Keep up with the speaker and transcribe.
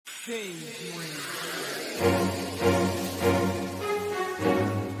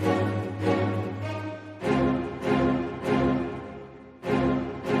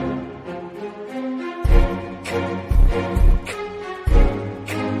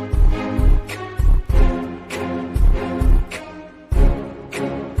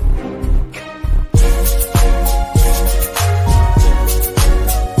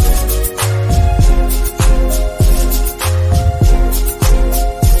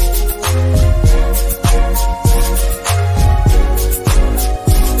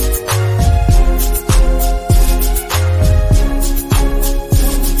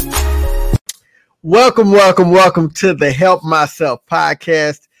Welcome to the Help Myself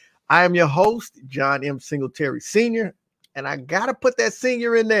podcast. I am your host, John M. Singletary Sr., and I got to put that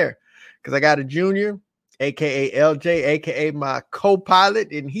senior in there because I got a junior, a.k.a. LJ, a.k.a. my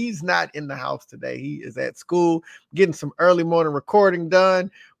co-pilot, and he's not in the house today. He is at school getting some early morning recording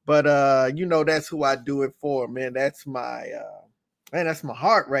done, but that's who I do it for, man. That's my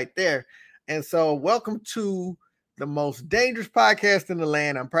heart right there. And so welcome to the most dangerous podcast in the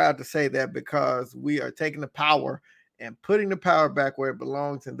land. I'm proud to say that because we are taking the power and putting the power back where it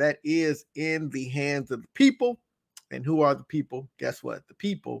belongs, and that is in the hands of the people. And who are the people? Guess what? The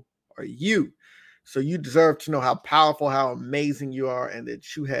people are you. So you deserve to know how powerful, how amazing you are, and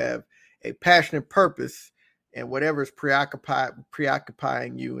that you have a passionate purpose, and whatever is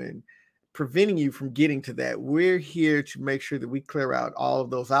preoccupying you and preventing you from getting to that. We're here to make sure that we clear out all of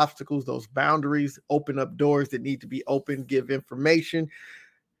those obstacles, those boundaries, open up doors that need to be opened, give information,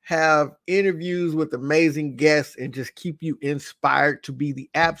 have interviews with amazing guests, and just keep you inspired to be the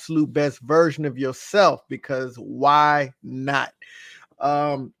absolute best version of yourself, because why not?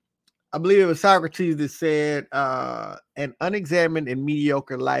 I believe it was Socrates that said, an unexamined and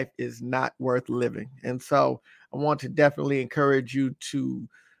mediocre life is not worth living. And so I want to definitely encourage you to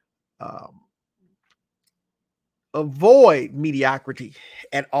avoid mediocrity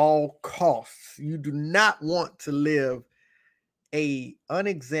at all costs. You do not want to live a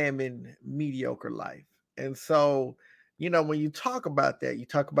unexamined mediocre life. And so, when you talk about that, you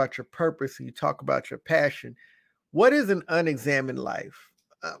talk about your purpose and you talk about your passion. What is an unexamined life?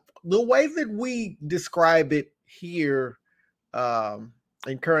 The way that we describe it here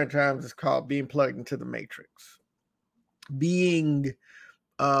in current times is called being plugged into the matrix. Being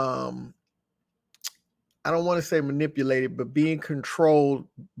I don't want to say manipulated, but being controlled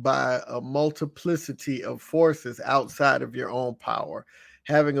by a multiplicity of forces outside of your own power,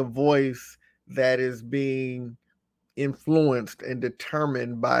 having a voice that is being influenced and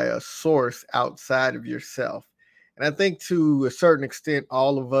determined by a source outside of yourself. And I think to a certain extent,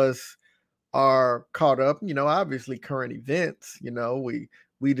 all of us are caught up, obviously current events,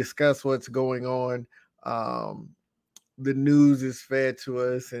 we discuss what's going on. The news is fed to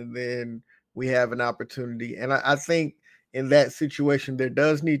us, and then we have an opportunity. And I think in that situation, there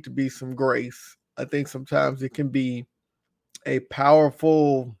does need to be some grace. I think sometimes it can be a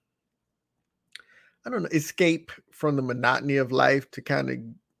powerful, escape from the monotony of life to kind of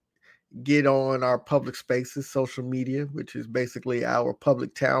get on our public spaces, social media, which is basically our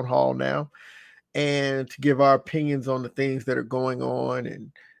public town hall now, and to give our opinions on the things that are going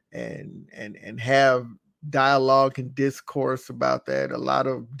on and have dialogue and discourse about that. A lot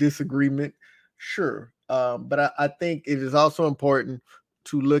of disagreement, sure. But I think it is also important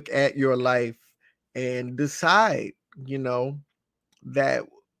to look at your life and decide, that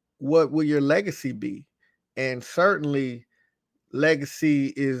what will your legacy be? And certainly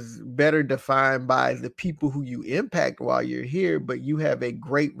legacy is better defined by the people who you impact while you're here, but you have a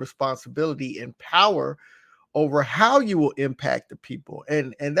great responsibility and power over how you will impact the people.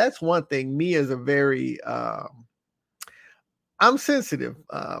 And that's one thing. Me as a very, I'm sensitive.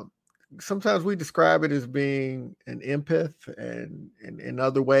 Sometimes we describe it as being an empath and in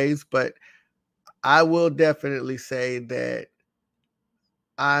other ways, but I will definitely say that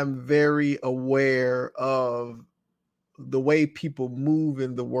I'm very aware of the way people move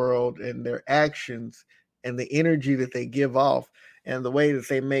in the world and their actions and the energy that they give off and the way that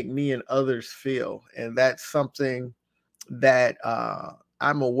they make me and others feel. And that's something that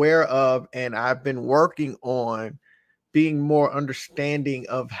I'm aware of, and I've been working on being more understanding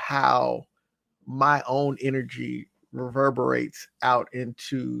of how my own energy reverberates out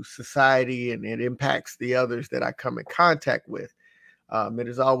into society and it impacts the others that I come in contact with. It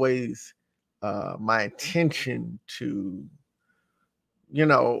is always my intention to,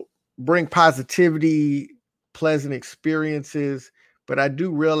 bring positivity, pleasant experiences, but I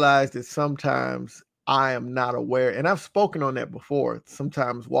do realize that sometimes I am not aware, and I've spoken on that before,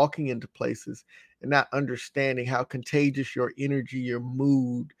 sometimes walking into places and not understanding how contagious your energy, your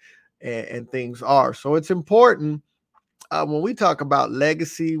mood, and things are. So it's important when we talk about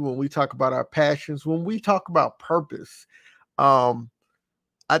legacy, when we talk about our passions, when we talk about purpose. Um,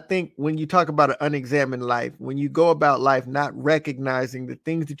 I think when you talk about an unexamined life, when you go about life not recognizing the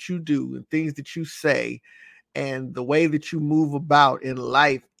things that you do and things that you say and the way that you move about in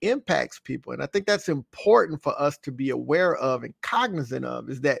life impacts people. And I think that's important for us to be aware of and cognizant of,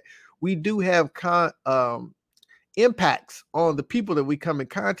 is that we do have impacts on the people that we come in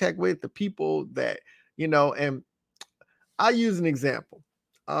contact with, the people that, and I'll use an example.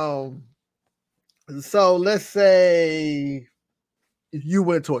 So let's say you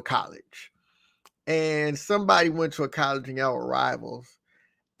went to a college and somebody went to a college and y'all were rivals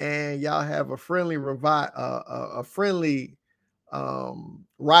and y'all have a friendly rivalry.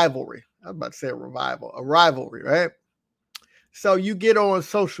 I was about to say a rivalry, right? So you get on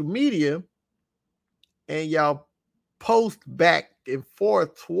social media and y'all post back and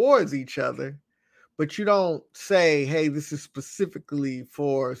forth towards each other, but you don't say, hey, this is specifically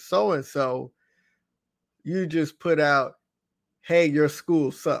for so-and-so. You just put out, hey, your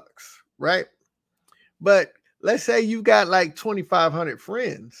school sucks, right? But let's say you've got like 2,500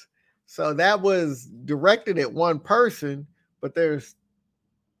 friends. So that was directed at one person, but there's,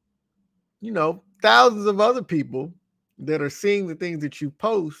 thousands of other people that are seeing the things that you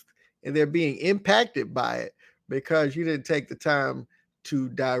post and they're being impacted by it because you didn't take the time to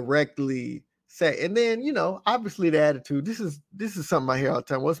directly say. And then, obviously the attitude, this is something I hear all the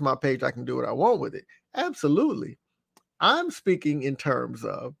time. What's my page? I can do what I want with it. Absolutely. I'm speaking in terms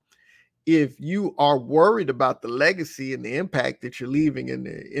of, if you are worried about the legacy and the impact that you're leaving and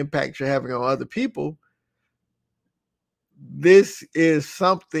the impact you're having on other people, this is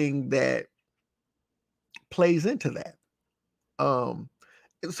something that plays into that.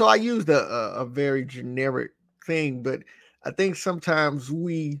 So I used a very generic thing, but I think sometimes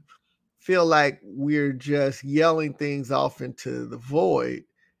we feel like we're just yelling things off into the void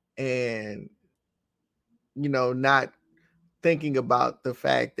and, not thinking about the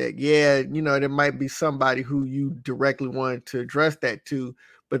fact that, there might be somebody who you directly wanted to address that to,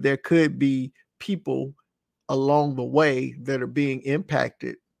 but there could be people along the way that are being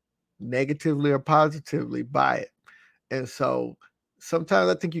impacted negatively or positively by it. And so sometimes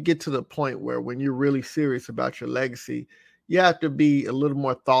I think you get to the point where when you're really serious about your legacy, you have to be a little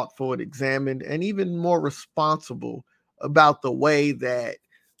more thoughtful and examined and even more responsible about the way that,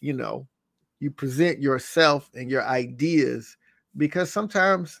 you present yourself and your ideas, because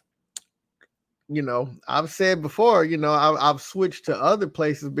sometimes, I've said before, I've switched to other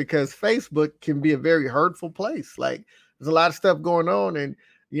places because Facebook can be a very hurtful place. Like there's a lot of stuff going on and,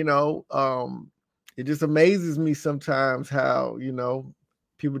 it just amazes me sometimes how,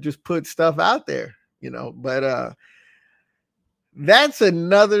 people just put stuff out there, but that's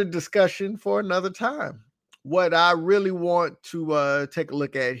another discussion for another time. What I really want to take a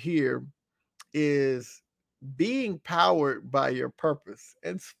look at here is being powered by your purpose.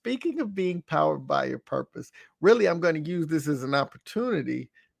 And speaking of being powered by your purpose, really, I'm going to use this as an opportunity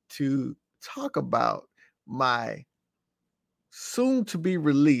to talk about my soon to be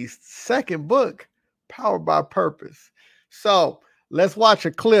released second book, Powered by Purpose. So let's watch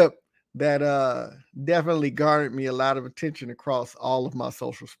a clip that definitely garnered me a lot of attention across all of my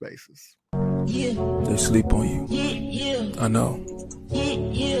social spaces. Yeah. They sleep on you. Yeah. I know.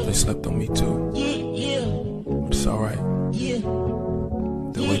 Yeah. They slept on me too. Yeah. But it's alright. Yeah.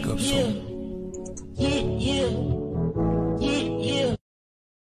 They'll wake up soon. Yeah.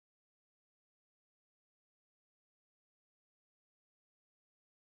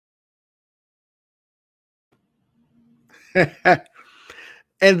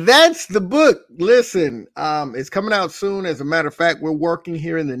 And that's the book. Listen, it's coming out soon. As a matter of fact, we're working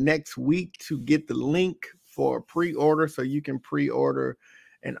here in the next week to get the link for pre-order so you can pre-order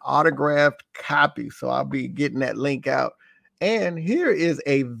an autographed copy. So I'll be getting that link out. And here is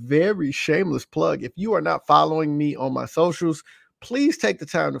a very shameless plug. If you are not following me on my socials, please take the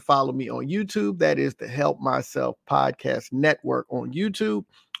time to follow me on YouTube. That is the Help Myself Podcast Network on YouTube.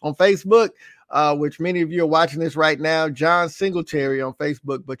 On Facebook, which many of you are watching this right now, John Singletary on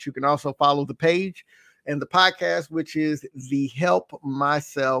Facebook, but you can also follow the page and the podcast, which is the Help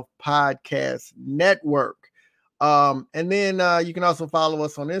Myself Podcast Network. And then you can also follow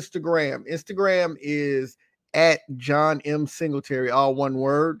us on Instagram. Instagram is at John M. Singletary, all one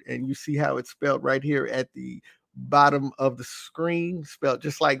word. And you see how it's spelled right here at the bottom of the screen, spelled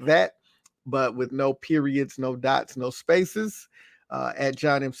just like that, but with no periods, no dots, no spaces. At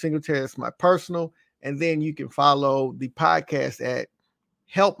John M. Singletary, that's my personal. And then you can follow the podcast at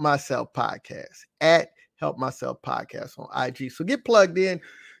Help Myself Podcast, at Help Myself Podcast on IG. So get plugged in.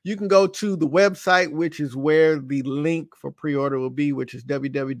 You can go to the website, which is where the link for pre-order will be, which is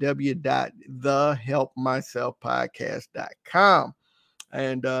www.thehelpmyselfpodcast.com.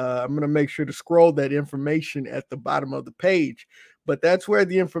 And I'm going to make sure to scroll that information at the bottom of the page. But that's where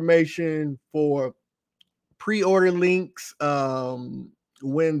the information for pre-order links,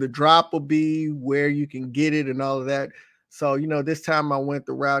 when the drop will be, where you can get it, and all of that. So, this time I went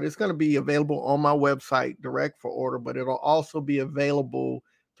the route. It's going to be available on my website, direct for order, but it'll also be available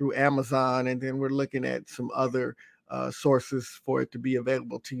through Amazon. And then we're looking at some other sources for it to be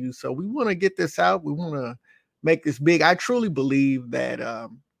available to you. So we want to get this out. We want to make this big. I truly believe that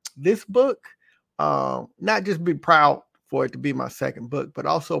this book, not just be proud for it to be my second book, but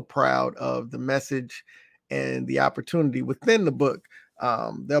also proud of the message and the opportunity within the book.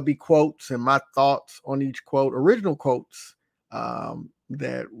 There'll be quotes and my thoughts on each quote, original quotes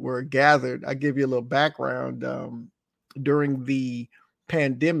that were gathered. I give you a little background. During the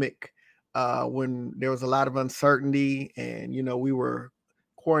pandemic, when there was a lot of uncertainty and, we were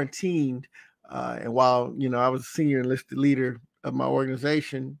quarantined, and while, I was a senior enlisted leader of my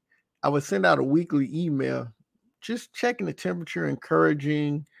organization, I would send out a weekly email just checking the temperature,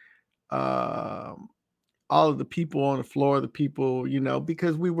 encouraging all of the people on the floor, the people,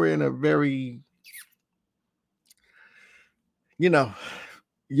 because we were in a very,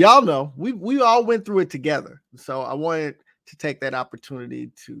 y'all know, we all went through it together. So I wanted to take that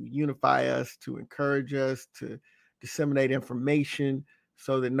opportunity to unify us, to encourage us, to disseminate information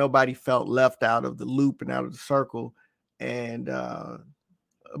so that nobody felt left out of the loop and out of the circle. And a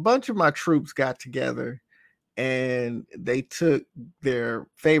bunch of my troops got together and they took their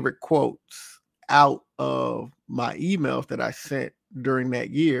favorite quotes out of my emails that I sent during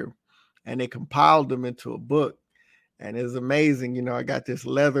that year, and they compiled them into a book. And it's amazing. I got this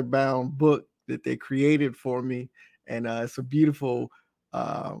leather bound book that they created for me. And it's a beautiful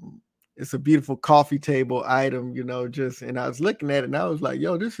coffee table item, and I was looking at it and I was like,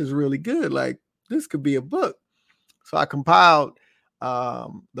 yo, this is really good. Like, this could be a book. So I compiled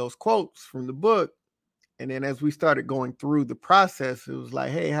those quotes from the book. And then as we started going through the process, it was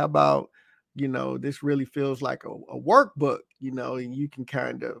like, hey, how about, this really feels like a workbook, and you can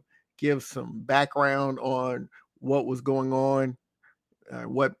kind of give some background on what was going on,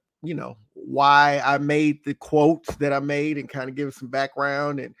 why I made the quotes that I made, and kind of give some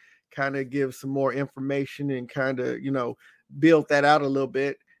background and kind of give some more information and kind of, build that out a little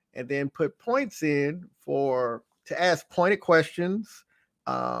bit, and then put points in to ask pointed questions,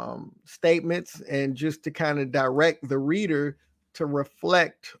 statements, and just to kind of direct the reader to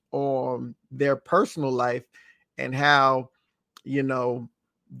reflect on their personal life and how,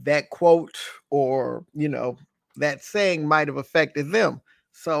 that quote or, that saying might have affected them.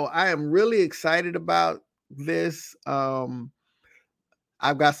 So I am really excited about this. I've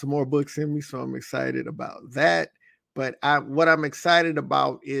got some more books in me, so I'm excited about that. But what I'm excited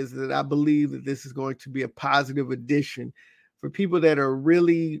about is that I believe that this is going to be a positive addition for people that are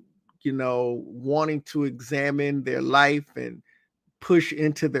really, wanting to examine their life and push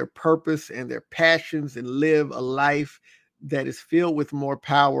into their purpose and their passions and live a life that is filled with more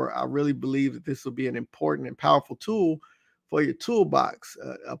power. I really believe that this will be an important and powerful tool for your toolbox,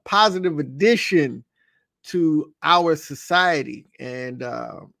 a positive addition to our society. And,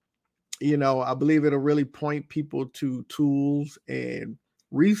 I believe it'll really point people to tools and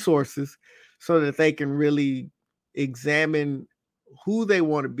resources so that they can really examine who they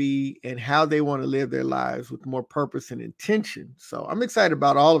want to be and how they want to live their lives with more purpose and intention. So I'm excited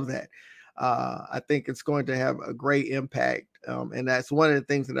about all of that. I think it's going to have a great impact. And that's one of the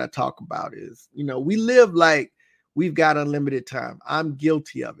things that I talk about is, we live like we've got unlimited time. I'm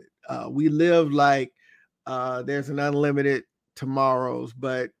guilty of it. We live like there's an unlimited tomorrows,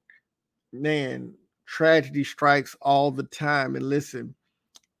 but man, tragedy strikes all the time. And listen,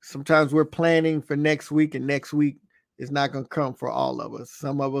 sometimes we're planning for next week, and next week is not going to come for all of us.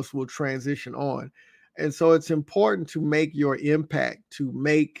 Some of us will transition on. And so it's important to make your impact, to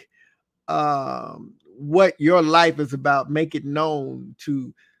make what your life is about, make it known,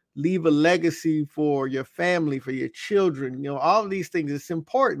 to leave a legacy for your family, for your children, all of these things. It's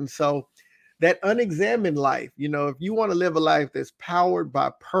important. So that unexamined life, if you want to live a life that's powered by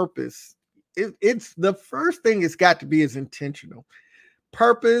purpose, it's the first thing it's got to be is intentional.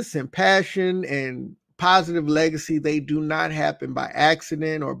 Purpose and passion and positive legacy, they do not happen by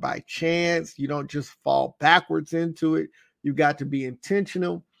accident or by chance. You don't just fall backwards into it. You've got to be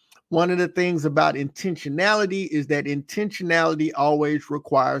intentional. One of the things about intentionality is that intentionality always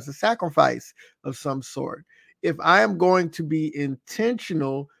requires a sacrifice of some sort. if I am going to be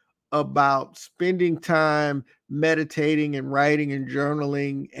intentional about spending time meditating and writing and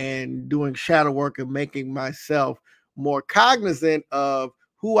journaling and doing shadow work and making myself more cognizant of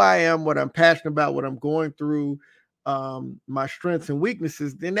who I am, what I'm passionate about, what I'm going through, my strengths and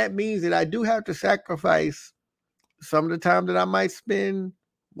weaknesses, then that means that I do have to sacrifice some of the time that I might spend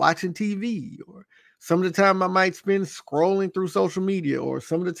watching TV, or some of the time I might spend scrolling through social media, or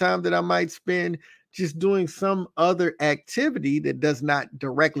some of the time that I might spend just doing some other activity that does not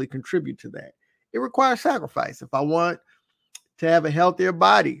directly contribute to that. It requires sacrifice. If I want to have a healthier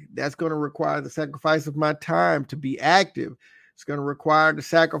body, that's going to require the sacrifice of my time to be active. It's going to require the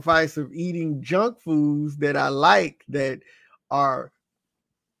sacrifice of eating junk foods that I like, that are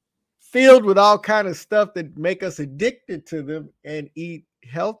filled with all kind of stuff that make us addicted to them, and eat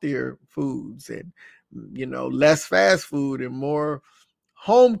healthier foods, and less fast food and more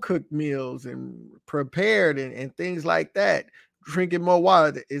home cooked meals and prepared, and things like that. Drinking more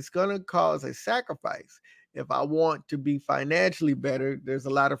water. It's going to cause a sacrifice. If I want to be financially better, there's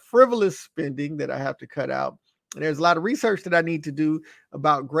a lot of frivolous spending that I have to cut out. And there's a lot of research that I need to do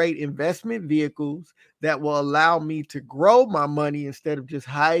about great investment vehicles that will allow me to grow my money instead of just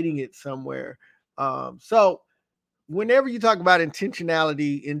hiding it somewhere. So whenever you talk about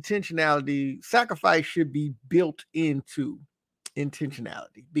intentionality, sacrifice should be built into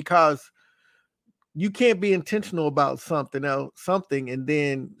intentionality, because you can't be intentional about something and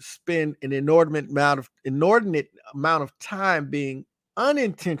then spend an inordinate amount of time being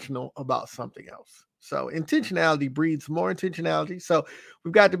unintentional about something else. So intentionality breeds more intentionality. So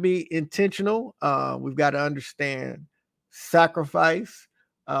we've got to be intentional. We've got to understand sacrifice.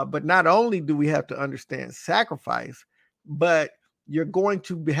 But not only do we have to understand sacrifice, but you're going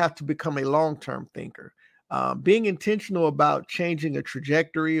to have to become a long-term thinker. Being intentional about changing a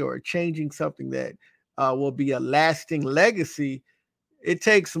trajectory or changing something that will be a lasting legacy, it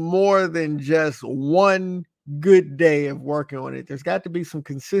takes more than just one good day of working on it. There's got to be some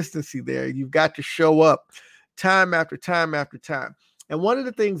consistency there. You've got to show up time after time after time. And one of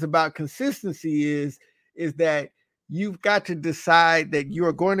the things about consistency is that you've got to decide that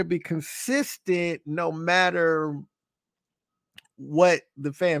you're going to be consistent no matter what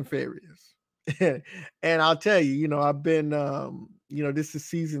the fanfare is. And I'll tell you, I've been, this is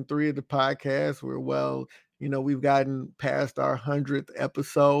season 3 of the podcast. We've gotten past our 100th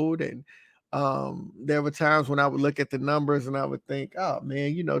episode. And there were times when I would look at the numbers and I would think, oh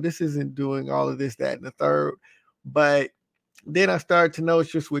man, this isn't doing all of this, that, and the third. But then I started to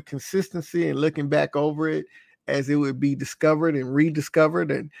notice, just with consistency and looking back over it, as it would be discovered and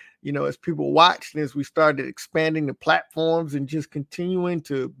rediscovered. And, as people watched, and as we started expanding the platforms and just continuing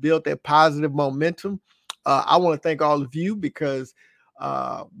to build that positive momentum, I want to thank all of you, because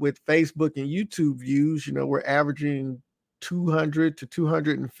with Facebook and YouTube views, we're averaging 200 to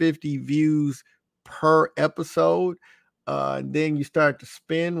 250 views per episode. And then you start to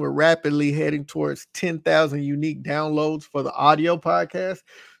spin. We're rapidly heading towards 10,000 unique downloads for the audio podcast.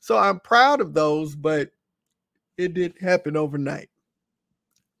 So I'm proud of those, but it didn't happen overnight.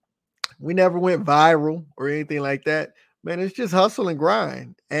 We never went viral or anything like that. Man, it's just hustle and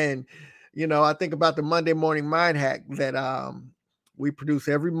grind. And, I think about the Monday Morning Mind Hack that we produce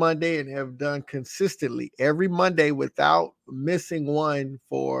every Monday and have done consistently every Monday without missing one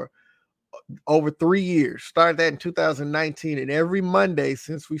for over 3 years. Started that in 2019. And every Monday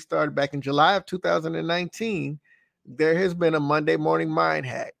since we started back in July of 2019, there has been a Monday Morning Mind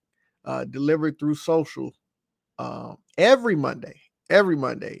Hack delivered through social every Monday.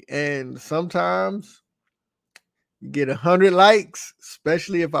 And sometimes you get 100 likes,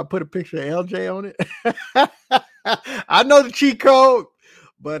 especially if I put a picture of LJ on it. I know the cheat code,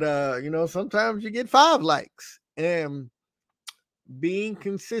 but sometimes you get 5 likes. And being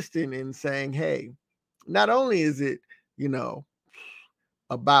consistent in saying, hey, not only is it,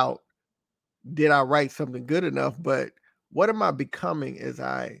 about did I write something good enough, but what am I becoming as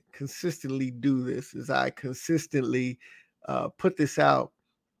I consistently do this, as I consistently put this out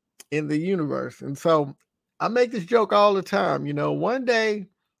in the universe? And so I make this joke all the time. One day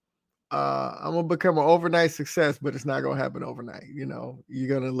I'm going to become an overnight success, but it's not going to happen overnight. You're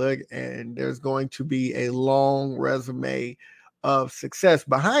going to look and there's going to be a long resume of success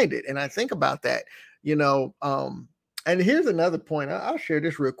behind it. And I think about that, and here's another point. I'll share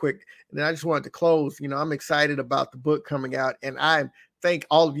this real quick. And then I just wanted to close. I'm excited about the book coming out, and I thank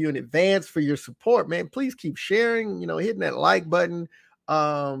all of you in advance for your support, man. Please keep sharing, hitting that like button.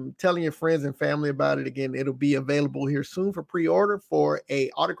 telling your friends and family about it. Again, it'll be available here soon for pre-order for a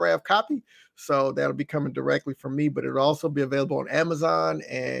autographed copy. So that'll be coming directly from me, but it'll also be available on Amazon.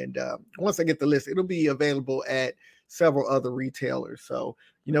 And once I get the list, it'll be available at several other retailers. So,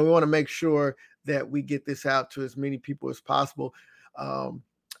 we want to make sure that we get this out to as many people as possible.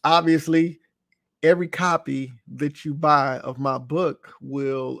 Obviously, every copy that you buy of my book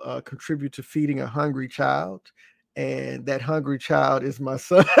will contribute to feeding a hungry child. And that hungry child is my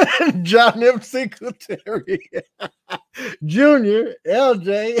son, John M. Singletary Jr.,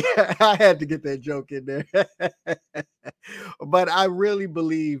 LJ. I had to get that joke in there. But I really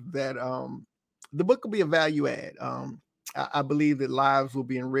believe that the book will be a value add. I believe that lives will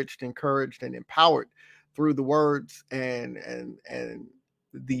be enriched, encouraged, and empowered through the words and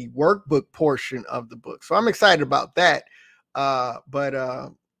the workbook portion of the book. So I'm excited about that. But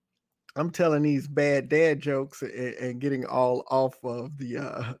I'm telling these bad dad jokes and getting all off of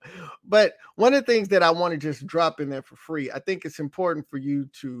the but one of the things that I want to just drop in there for free, I think it's important for you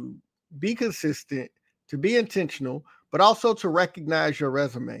to be consistent, to be intentional, but also to recognize your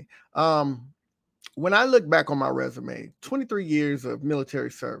resume. When I look back on my resume, 23 years of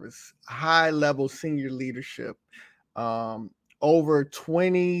military service, high level senior leadership, over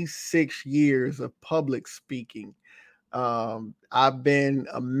 26 years of public speaking. I've been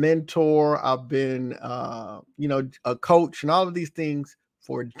a mentor. I've been, a coach and all of these things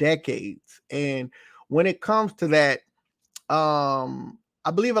for decades. And when it comes to that,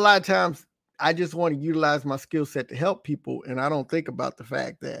 I believe a lot of times I just want to utilize my skill set to help people. And I don't think about the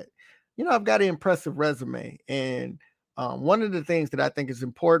fact that, I've got an impressive resume. And one of the things that I think is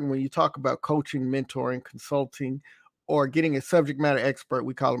important when you talk about coaching, mentoring, consulting, or getting a subject matter expert,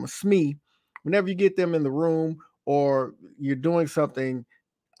 we call them a SME, whenever you get them in the room, or you're doing something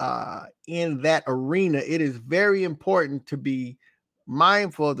in that arena, it is very important to be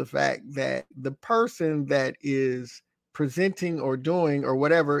mindful of the fact that the person that is presenting or doing or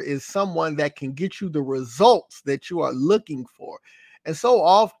whatever is someone that can get you the results that you are looking for. And so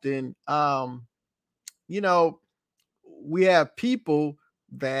often, we have people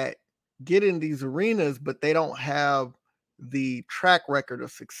that get in these arenas, but they don't have the track record of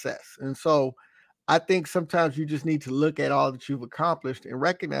success. And so I think sometimes you just need to look at all that you've accomplished and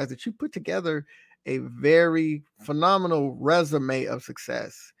recognize that you put together a very phenomenal resume of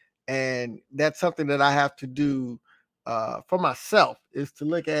success. And that's something that I have to do for myself, is to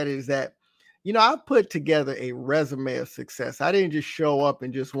look at it as that, I put together a resume of success. I didn't just show up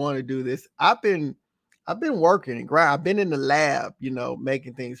and just want to do this. I've been working and grind. I've been in the lab,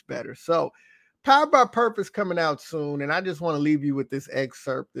 making things better. So Powered by Purpose coming out soon. And I just want to leave you with this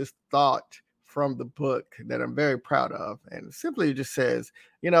excerpt, this thought from the book that I'm very proud of. And simply it just says,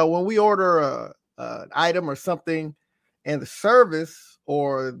 when we order an item or something and the service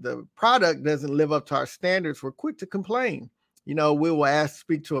or the product doesn't live up to our standards, we're quick to complain. We will ask to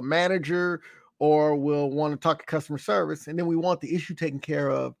speak to a manager, or we'll want to talk to customer service, and then we want the issue taken care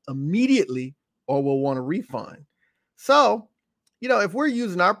of immediately, or we'll want a refund. So, if we're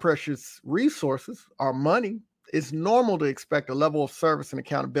using our precious resources, our money, it's normal to expect a level of service and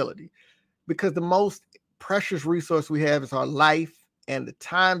accountability, because the most precious resource we have is our life and the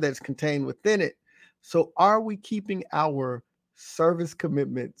time that's contained within it. So are we keeping our service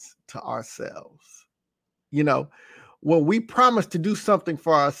commitments to ourselves? When we promise to do something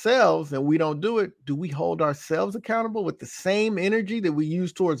for ourselves and we don't do it, do we hold ourselves accountable with the same energy that we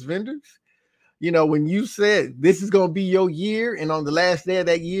use towards vendors? When you said this is going to be your year, and on the last day of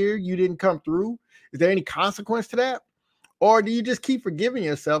that year, you didn't come through, is there any consequence to that? Or do you just keep forgiving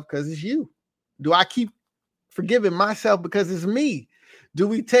yourself because it's you? Do I keep forgiving myself because it's me? Do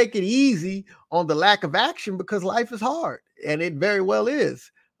we take it easy on the lack of action because life is hard? And it very well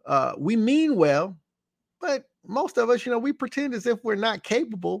is. We mean well, but most of us, we pretend as if we're not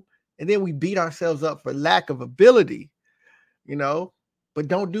capable, and then we beat ourselves up for lack of ability, but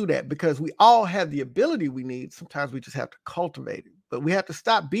don't do that, because we all have the ability we need. Sometimes we just have to cultivate it, but we have to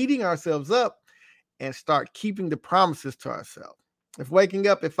stop beating ourselves up and start keeping the promises to ourselves. If waking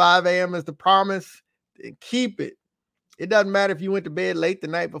up at 5 a.m. is the promise, then keep it. It doesn't matter if you went to bed late the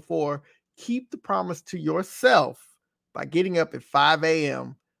night before. Keep the promise to yourself by getting up at 5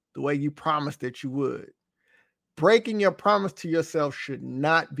 a.m. the way you promised that you would. Breaking your promise to yourself should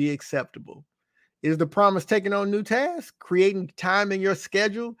not be acceptable. Is the promise taking on new tasks, creating time in your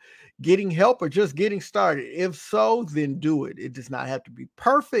schedule, getting help, or just getting started? If so, then do it. It does not have to be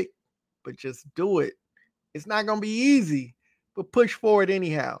perfect, but just do it. It's not going to be easy, but push forward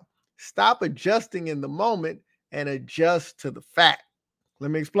anyhow. Stop adjusting in the moment and adjust to the fact.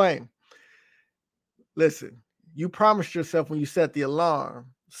 Let me explain. Listen, You promised yourself when you set the alarm.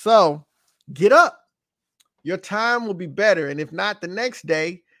 So get up. Your time will be better. And if not the next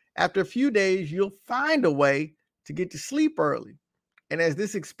day, after a few days, you'll find a way to get to sleep early. And as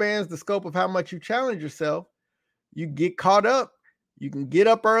this expands the scope of how much you challenge yourself, you get caught up. You can get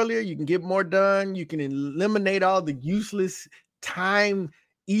up earlier. You can get more done. You can eliminate all the useless time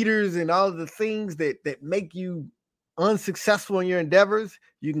eaters and all the things that make you unsuccessful in your endeavors.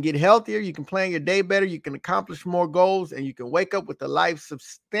 You can get healthier. You can plan your day better. You can accomplish more goals, and you can wake up with a life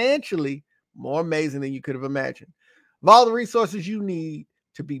substantially more amazing than you could have imagined. Of all the resources you need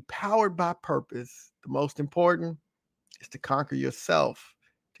to be powered by purpose, the most important is to conquer yourself,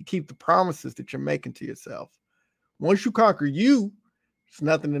 to keep the promises that you're making to yourself. Once you conquer you, there's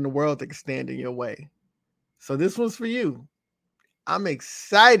nothing in the world that can stand in your way. So this one's for you. I'm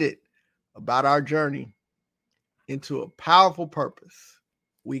excited about our journey into a powerful purpose.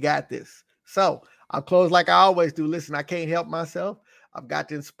 We got this. So I'll close like I always do. Listen, I can't help myself. I've got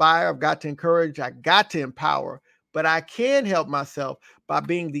to inspire. I've got to encourage. I got to empower. But I can help myself by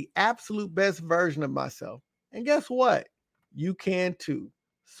being the absolute best version of myself. And guess what? You can too.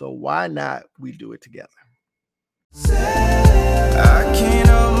 So why not we do it together? I can't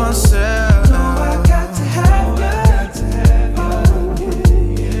help myself.